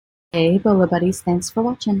Hey, BOLO buddies, thanks for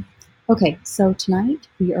watching. Okay, so tonight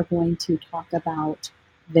we are going to talk about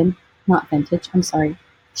not vintage, I'm sorry,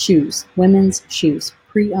 shoes, women's shoes,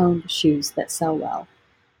 pre-owned shoes that sell well.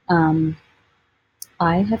 Um,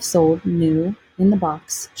 I have sold new in the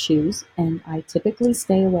box shoes, and I typically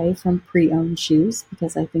stay away from pre-owned shoes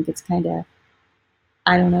because I think it's kind of,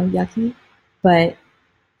 I don't know, yucky. But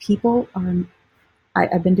people are,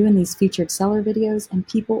 I've been doing these featured seller videos, and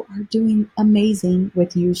people are doing amazing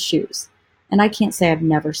with used shoes. And I can't say I've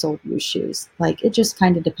never sold used shoes. Like, it just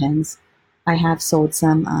kind of depends. I have sold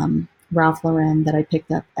some Ralph Lauren that I picked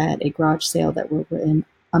up at a garage sale that were in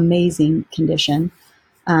amazing condition.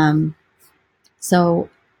 Um, so,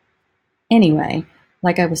 anyway,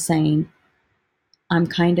 like I was saying, I'm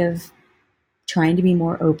kind of trying to be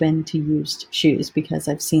more open to used shoes because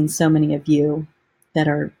I've seen so many of you that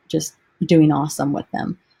are just doing awesome with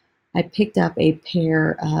them. I picked up a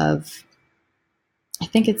pair of, I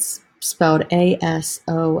think it's spelled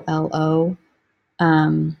ASOLO.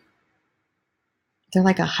 Um, they're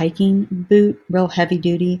like a hiking boot, real heavy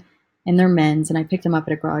duty, and they're men's. And I picked them up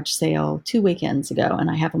at a garage sale 2 weekends ago,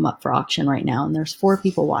 and I have them up for auction right now. And there's 4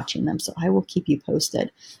 people watching them, so I will keep you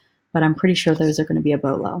posted. But I'm pretty sure those are going to be a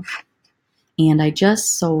bolo. And I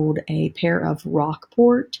just sold a pair of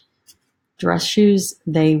Rockport dress shoes.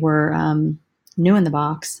 They were new in the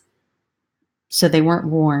box, so they weren't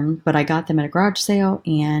worn, but I got them at a garage sale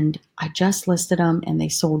and I just listed them and they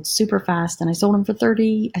sold super fast, and I sold them for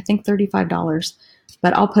 $35.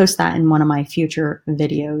 But I'll post that in one of my future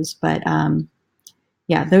videos. But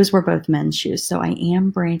yeah, those were both men's shoes. So I am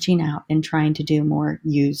branching out and trying to do more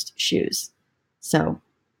used shoes. So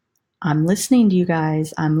I'm listening to you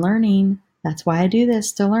guys. I'm learning. That's why I do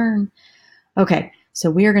this, to learn. Okay, so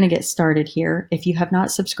we are going to get started here. If you have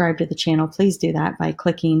not subscribed to the channel, please do that by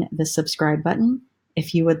clicking the subscribe button.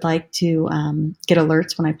 If you would like to get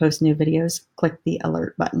alerts when I post new videos, click the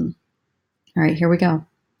alert button. All right, here we go.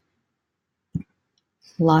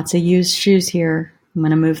 Lots of used shoes here. I'm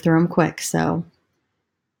going to move through them quick.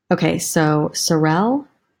 Okay, so Sorel,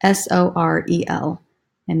 Sorel,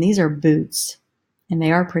 and these are boots, and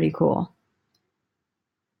they are pretty cool.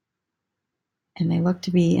 And they look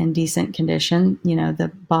to be in decent condition. You know, the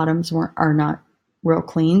bottoms are not real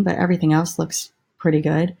clean, but everything else looks pretty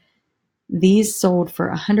good. These sold for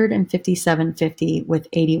 $157.50 with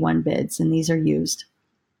 81 bids, and these are used.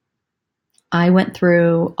 I went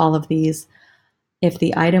through all of these. If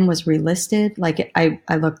the item was relisted, like I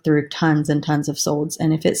looked through tons and tons of solds,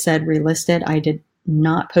 and if it said relisted, I did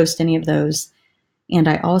not post any of those. And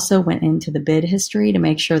I also went into the bid history to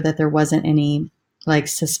make sure that there wasn't any like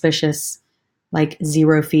suspicious, like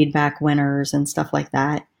zero feedback winners and stuff like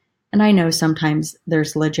that. And I know sometimes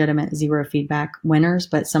there's legitimate zero feedback winners,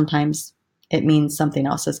 but sometimes it means something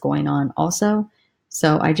else is going on also.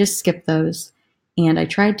 So I just skipped those. And I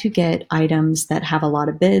tried to get items that have a lot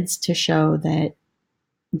of bids to show that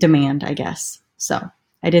demand, I guess. So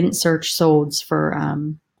I didn't search solds for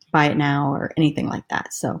buy it now or anything like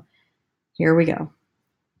that. So here we go.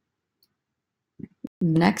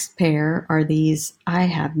 The next pair are these. I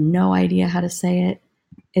have no idea how to say it.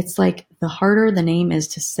 It's like the harder the name is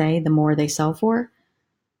to say, the more they sell for.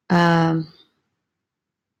 I'm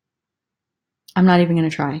not even going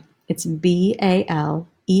to try. It's BALENCIAGE.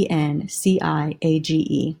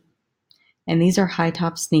 And these are high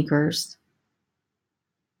top sneakers.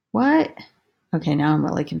 What? Okay, now I'm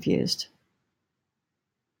really confused.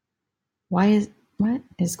 What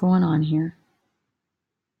is going on here?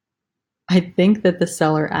 I think that the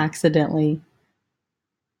seller accidentally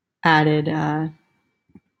added, I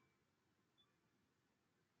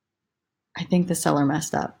think the seller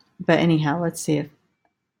messed up. But anyhow, let's see if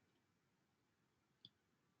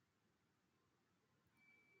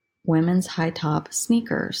women's high top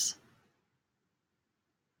sneakers.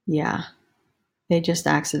 Yeah, they just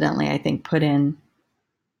accidentally, I think, put in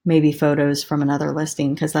maybe photos from another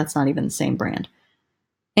listing because that's not even the same brand.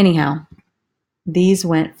 Anyhow, these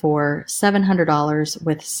went for $700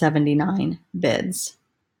 with 79 bids.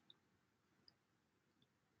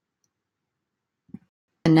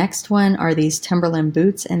 The next one are these Timberland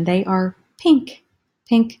boots, and they are pink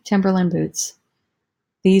Timberland boots.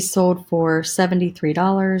 These sold for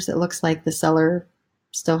 $73. It looks like the seller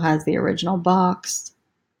still has the original box,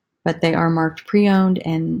 but they are marked pre-owned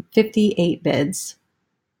and 58 bids.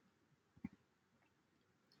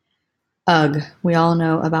 UGG. We all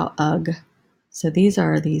know about UGG. So these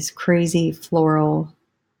are these crazy floral,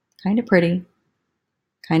 kind of pretty,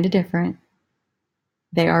 kind of different.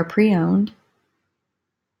 They are pre-owned.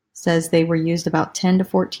 Says they were used about 10 to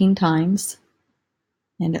 14 times.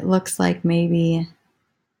 And it looks like maybe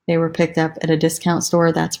They were picked up at a discount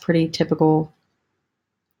store. That's pretty typical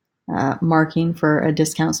marking for a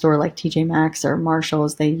discount store like TJ Maxx or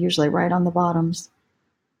Marshalls. They usually write on the bottoms.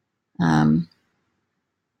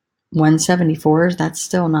 174, that's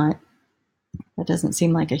still not, that doesn't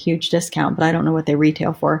seem like a huge discount, but I don't know what they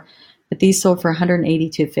retail for. But these sold for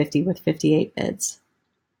 $182.50 with 58 bids.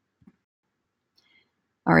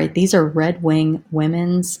 All right, these are Red Wing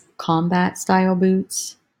women's combat style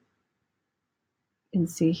boots. You can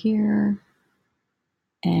see here.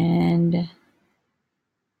 And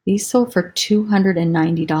these sold for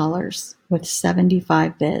 $290 with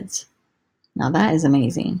 75 bids. Now that is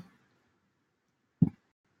amazing.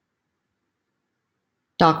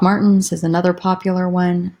 Doc Martens is another popular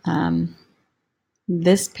one.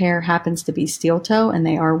 This pair happens to be steel toe, and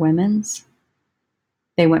they are women's.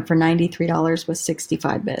 They went for $93 with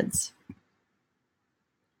 65 bids.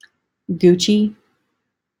 Gucci.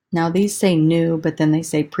 Now these say new, but then they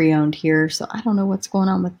say pre-owned here, so I don't know what's going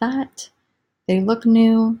on with that. They look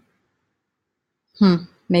new.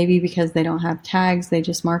 Maybe because they don't have tags, they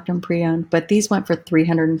just marked them pre-owned. But these went for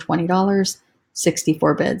 $320,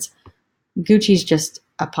 64 bids. Gucci's just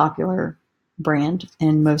a popular brand,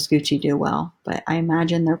 and most Gucci do well. But I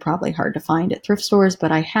imagine they're probably hard to find at thrift stores.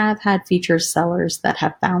 But I have had featured sellers that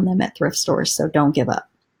have found them at thrift stores, so don't give up.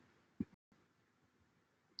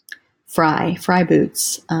 Frye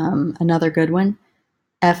boots, another good one.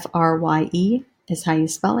 Frye is how you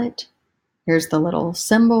spell it. Here's the little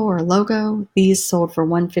symbol or logo. These sold for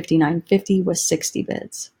 $159.50 with 60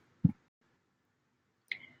 bids.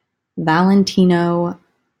 Valentino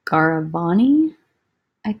Garavani,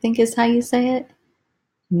 I think is how you say it.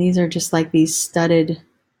 And these are just like these studded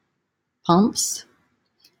pumps.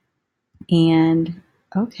 And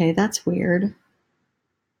okay, that's weird.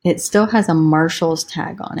 It still has a Marshalls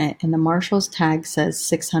tag on it, and the Marshalls tag says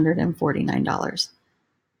 $649.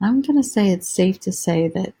 I'm going to say it's safe to say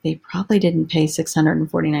that they probably didn't pay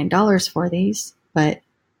 $649 for these, but,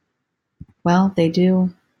 well, they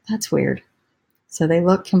do. That's weird. So they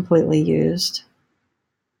look completely used.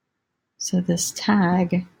 So this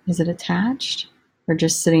tag, is it attached or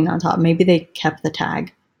just sitting on top? Maybe they kept the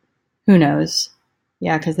tag. Who knows?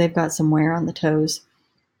 Yeah, because they've got some wear on the toes.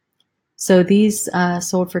 So these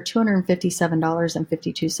sold for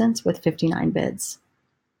 $257.52 with 59 bids.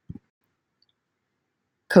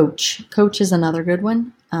 Coach is another good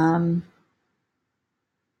one. I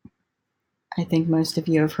think most of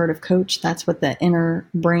you have heard of Coach. That's what the inner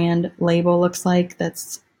brand label looks like.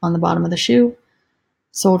 That's on the bottom of the shoe.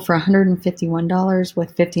 Sold for $151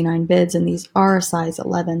 with 59 bids, and these are a size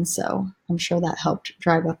 11, so I'm sure that helped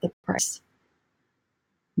drive up the price.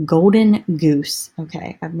 Golden Goose.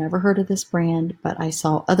 Okay, I've never heard of this brand, but I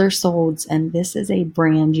saw other solds, and this is a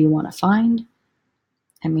brand you want to find.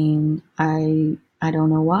 I mean, I don't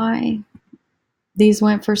know why these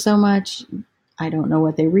went for so much. I don't know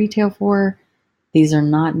what they retail for. These are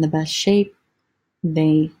not in the best shape.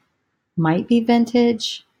 They might be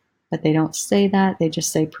vintage, but they don't say that. They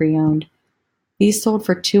just say pre-owned. These sold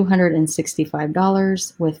for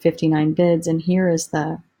 $265 with 59 bids, and here is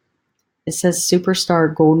it says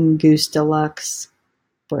Superstar Golden Goose Deluxe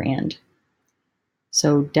brand.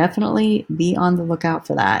 So definitely be on the lookout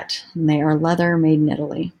for that. And they are leather, made in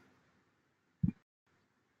Italy.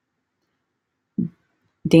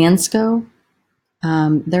 Dansko.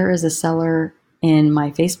 There is a seller in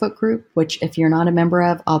my Facebook group, which if you're not a member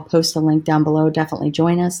of, I'll post a link down below. Definitely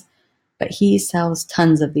join us. But he sells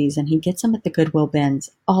tons of these, and he gets them at the Goodwill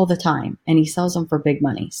bins all the time, and he sells them for big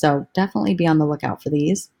money. So definitely be on the lookout for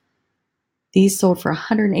these. These sold for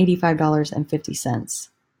 $185.50.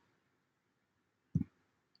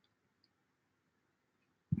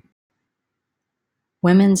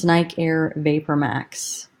 Women's Nike Air Vapor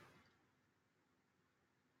Max.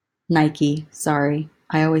 Nike, sorry.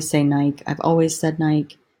 I always say Nike. I've always said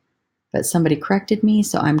Nike, but somebody corrected me,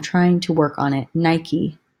 so I'm trying to work on it.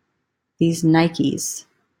 Nike. These Nikes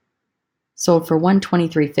sold for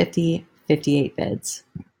 $123.50, 58 bids.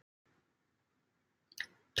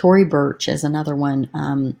 Tory Burch is another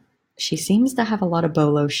one. She seems to have a lot of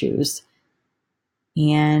BOLO shoes,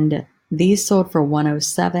 and these sold for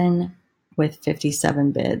 $107 with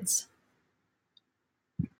 57 bids.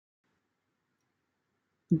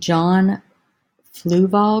 John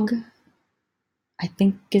Fluvog, I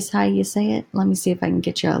think is how you say it. Let me see if I can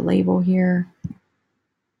get you a label here.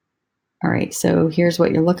 All right, so here's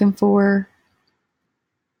what you're looking for.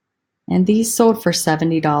 And these sold for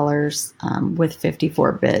 $70 with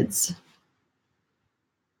 54 bids.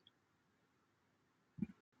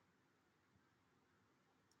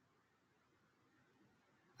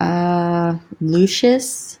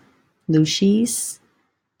 Lucius.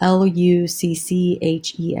 Lucchese.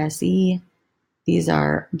 These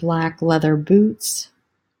are black leather boots,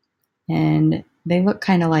 and they look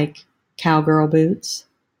kind of like cowgirl boots.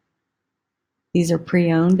 These are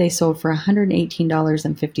pre-owned. They sold for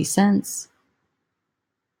 $118.50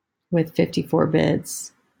 with 54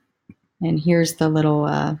 bids. And here's the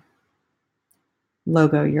little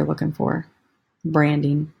logo you're looking for,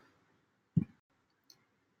 branding.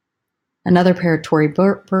 Another pair of Tory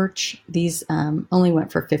Burch. These only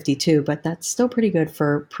went for 52, but that's still pretty good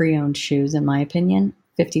for pre-owned shoes, in my opinion.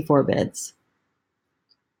 54 bids.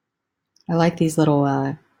 I like these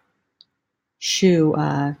little shoe,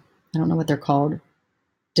 I don't know what they're called,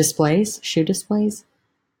 shoe displays.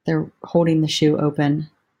 They're holding the shoe open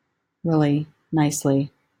really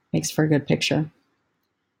nicely. Makes for a good picture.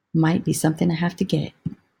 Might be something I have to get.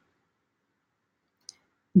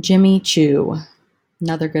 Jimmy Choo,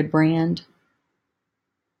 another good brand.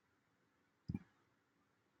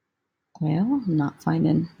 Well, I'm not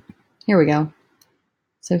finding. Here we go.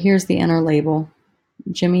 So here's the inner label.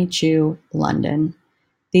 Jimmy Choo, London.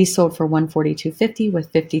 These sold for $142.50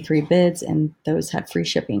 with 53 bids, and those had free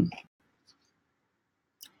shipping.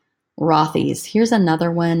 Rothy's. Here's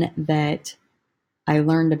another one that I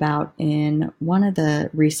learned about in one of the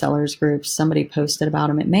resellers groups. Somebody posted about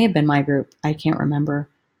them. It may have been my group. I can't remember.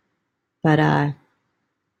 But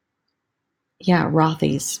yeah,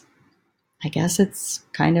 Rothy's. I guess it's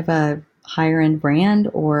kind of a higher end brand,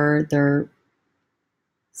 or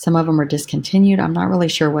some of them are discontinued. I'm not really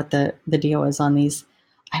sure what the deal is on these.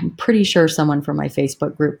 I'm pretty sure someone from my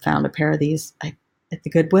Facebook group found a pair of these at the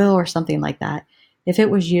Goodwill or something like that. If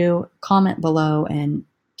it was you, comment below and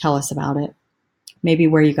tell us about it. Maybe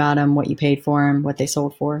where you got them, what you paid for them, what they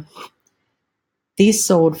sold for. These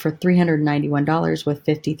sold for $391 with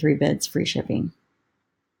 53 bids, free shipping.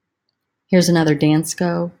 Here's another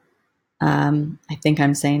Dansko. I think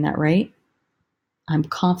I'm saying that right. I'm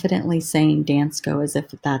confidently saying Dansko as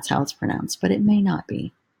if that's how it's pronounced, but it may not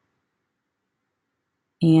be.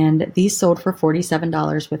 And these sold for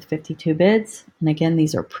 $47 with 52 bids. And again,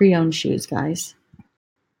 these are pre-owned shoes, guys.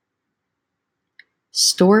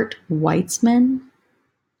 Stort Weitzman.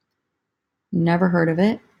 Never heard of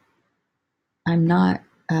it. I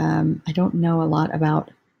don't know a lot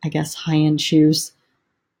about, I guess, high-end shoes.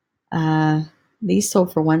 These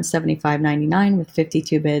sold for $175.99 with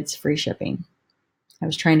 52 bids, free shipping. I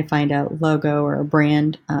was trying to find a logo or a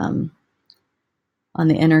brand on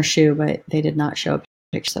the inner shoe, but they did not show a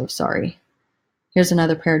picture, so sorry. Here's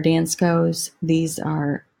another pair of Danskos. These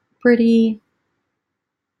are pretty.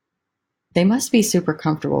 They must be super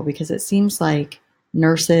comfortable because it seems like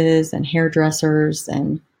nurses and hairdressers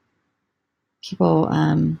and people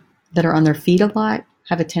that are on their feet a lot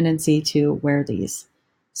have a tendency to wear these.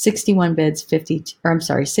 61 bids,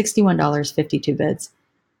 $61, 52 bids.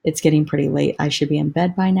 It's getting pretty late. I should be in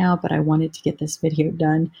bed by now, but I wanted to get this video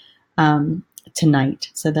done tonight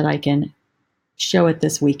so that I can show it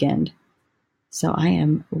this weekend. So I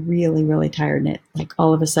am really, really tired, and it like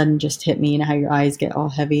all of a sudden just hit me, how your eyes get all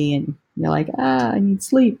heavy and you're like, I need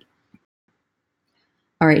sleep.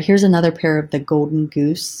 All right, here's another pair of the Golden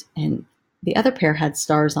Goose, and the other pair had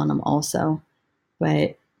stars on them also,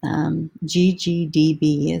 but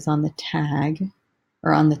GGDB is on the tag,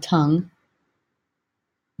 or on the tongue.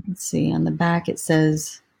 Let's see, on the back it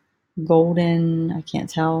says golden, I can't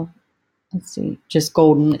tell. Let's see, just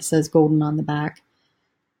golden. It says golden on the back.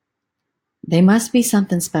 They must be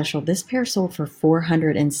something special. This pair sold for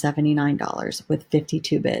 $479 with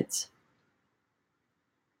 52 bids.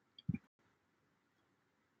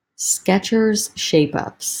 Skechers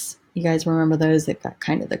Shape-Ups. You guys remember those? They've got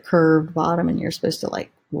kind of the curved bottom and you're supposed to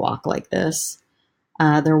like walk like this.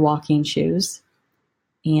 They're walking shoes.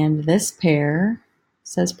 And this pair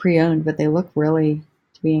says pre-owned, but they look really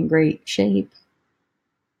to be in great shape.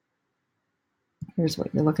 Here's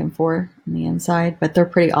what you're looking for on the inside, but they're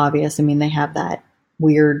pretty obvious. I mean, they have that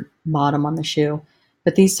weird bottom on the shoe,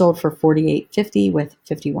 but these sold for $48.50 with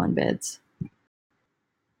 51 bids.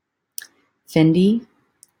 Fendi.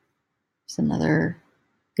 It's another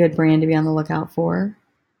good brand to be on the lookout for.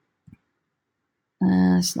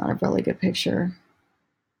 It's not a really good picture.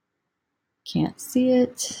 Can't see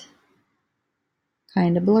it.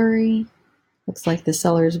 Kind of blurry. Looks like the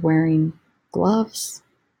seller's wearing gloves.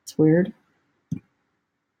 It's weird.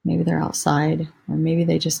 Maybe they're outside, or maybe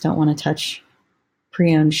they just don't want to touch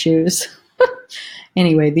pre-owned shoes.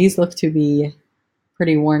 Anyway, these look to be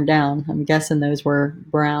pretty worn down. I'm guessing those were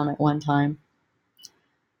brown at one time.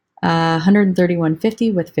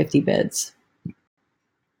 $131.50 with 50 bids.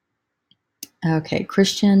 Okay,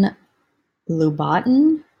 Christian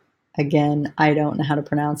Louboutin. Again, I don't know how to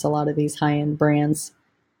pronounce a lot of these high-end brands.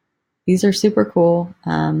 These are super cool.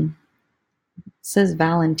 It says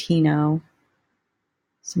Valentino,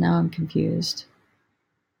 so now I'm confused.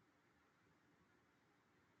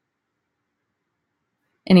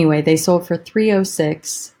 Anyway, they sold for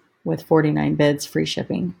 $306 with 49 bids, free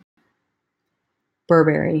shipping.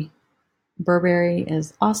 Burberry. Burberry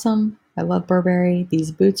is awesome. I love Burberry.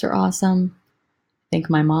 These boots are awesome. I think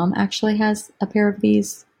my mom actually has a pair of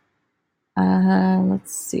these.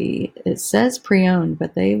 Let's see. It says pre-owned,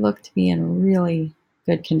 but they look to be in really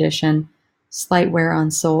good condition. Slight wear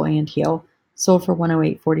on sole and heel. Sold for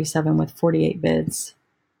 $108.47 with 48 bids.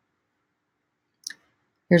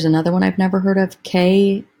 Here's another one I've never heard of.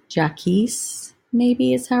 K. Jacques,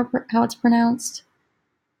 maybe is how it's pronounced.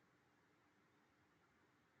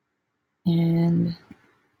 And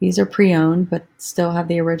these are pre-owned, but still have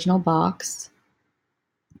the original box.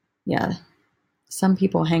 Yeah, some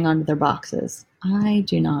people hang on to their boxes. I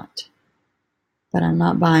do not. But I'm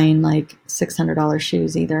not buying like $600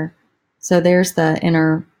 shoes either. So there's the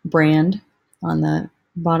inner brand on the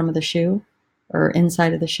bottom of the shoe, or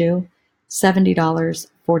inside of the shoe. $70,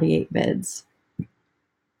 48 bids.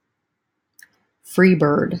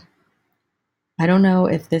 Freebird. I don't know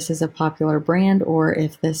if this is a popular brand or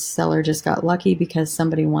if this seller just got lucky because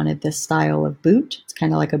somebody wanted this style of boot. It's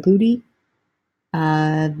kind of like a bootie.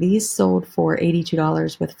 These sold for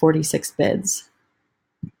 $82 with 46 bids.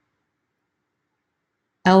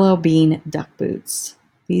 LL Bean duck boots.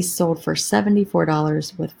 These sold for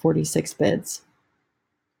 $74 with 46 bids.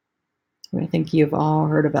 I think you've all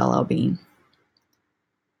heard of LL Bean.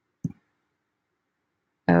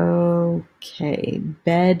 Okay,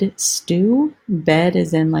 bed stew. Bed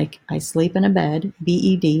is in like I sleep in a bed.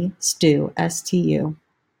 BED, stew, STU.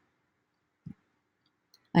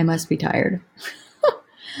 I must be tired.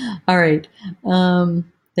 All right.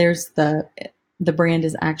 There's the brand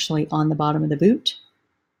is actually on the bottom of the boot.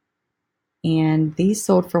 And these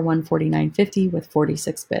sold for $149.50 with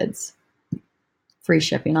 46 bids. Free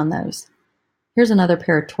shipping on those. Here's another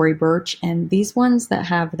pair of Tory Burch, and these ones that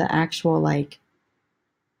have the actual, like,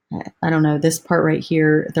 I don't know, this part right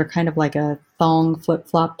here, they're kind of like a thong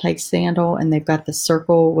flip-flop type sandal, and they've got the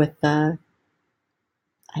circle with the,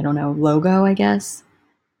 I don't know, logo, I guess.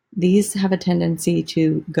 These have a tendency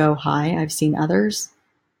to go high. I've seen others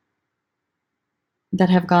that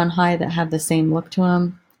have gone high that have the same look to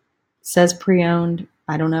them. It says pre-owned.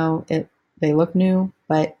 I don't know. They look new,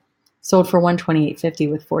 but sold for $128.50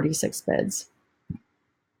 with 46 bids.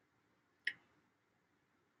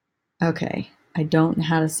 Okay, I don't know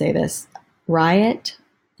how to say this. Riot.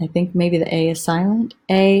 I think maybe the A is silent.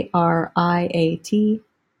 ARIAT.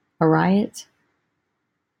 A riot.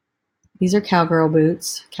 These are cowgirl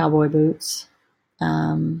boots, cowboy boots.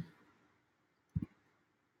 Trying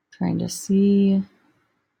to see.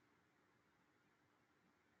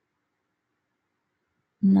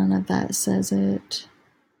 None of that says it.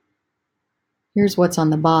 Here's what's on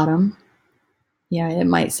the bottom. Yeah, it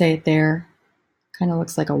might say it there. Kind of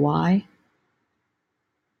looks like a Y.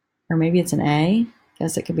 Or maybe it's an A.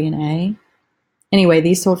 Guess it could be an A. Anyway,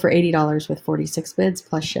 these sold for $80 with 46 bids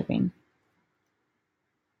plus shipping.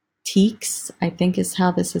 Teeks, I think is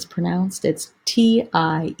how this is pronounced. It's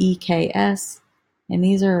TIEKS. And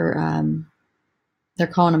these are, they're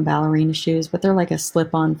calling them ballerina shoes, but they're like a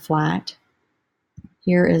slip-on flat.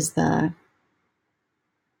 Here is the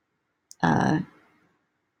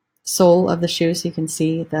sole of the shoe, so you can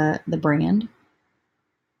see the brand.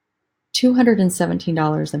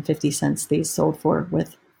 $217.50 these sold for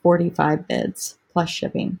with 45 bids plus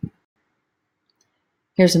shipping.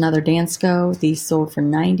 Here's another Dansko. These sold for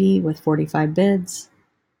 $90 with 45 bids.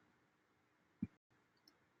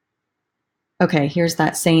 Okay, here's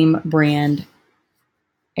that same brand,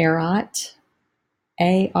 Arat,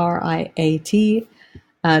 ARIAT.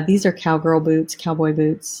 These are cowgirl boots, cowboy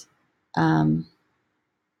boots. I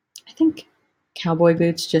think cowboy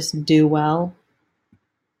boots just do well.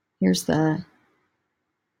 Here it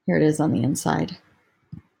is on the inside.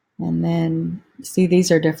 And then, see,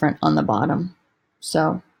 these are different on the bottom.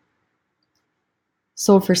 So,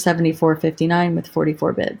 sold for $74.59 with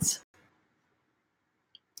 44 bids.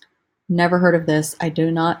 Never heard of this. I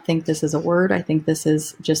do not think this is a word. I think this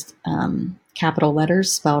is just capital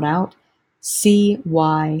letters spelled out.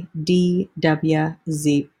 CYDWZOQ.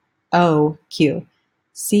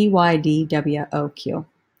 CYDWOQ.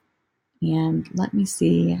 And let me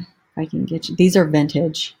see if I can get you. These are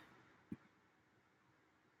vintage.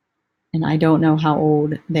 And I don't know how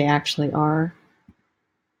old they actually are.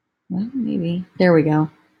 Well, maybe. There we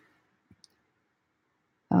go.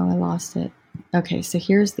 Oh, I lost it. Okay, so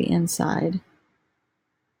here's the inside.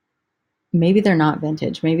 Maybe they're not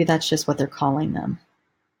vintage. Maybe that's just what they're calling them.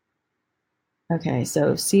 Okay,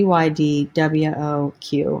 so CYDWOQ,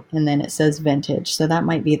 and then it says vintage, so that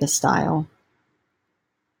might be the style.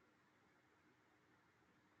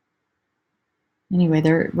 Anyway,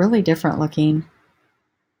 they're really different looking.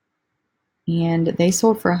 And they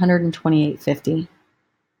sold for $128.50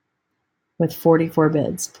 with 44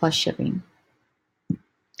 bids plus shipping.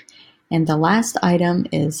 And the last item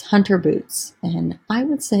is hunter boots. And I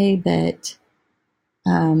would say that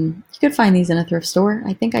you could find these in a thrift store.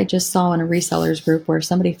 I think I just saw in a resellers group where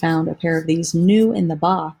somebody found a pair of these new in the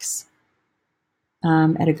box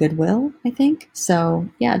at a Goodwill, I think. So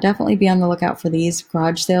yeah, definitely be on the lookout for these.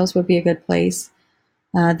 Garage sales would be a good place.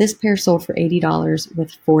 This pair sold for $80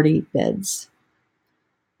 with 40 bids.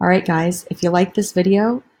 All right, guys, if you like this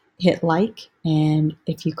video, hit like, and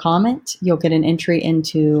if you comment, you'll get an entry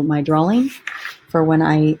into my drawing for when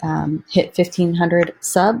I hit 1,500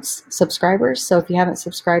 subscribers. So if you haven't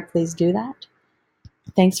subscribed, please do that.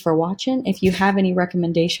 Thanks for watching. If you have any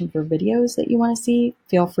recommendation for videos that you want to see,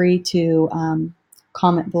 feel free to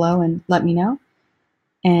comment below and let me know.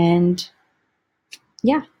 And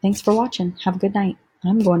yeah, thanks for watching. Have a good night.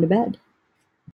 I'm going to bed.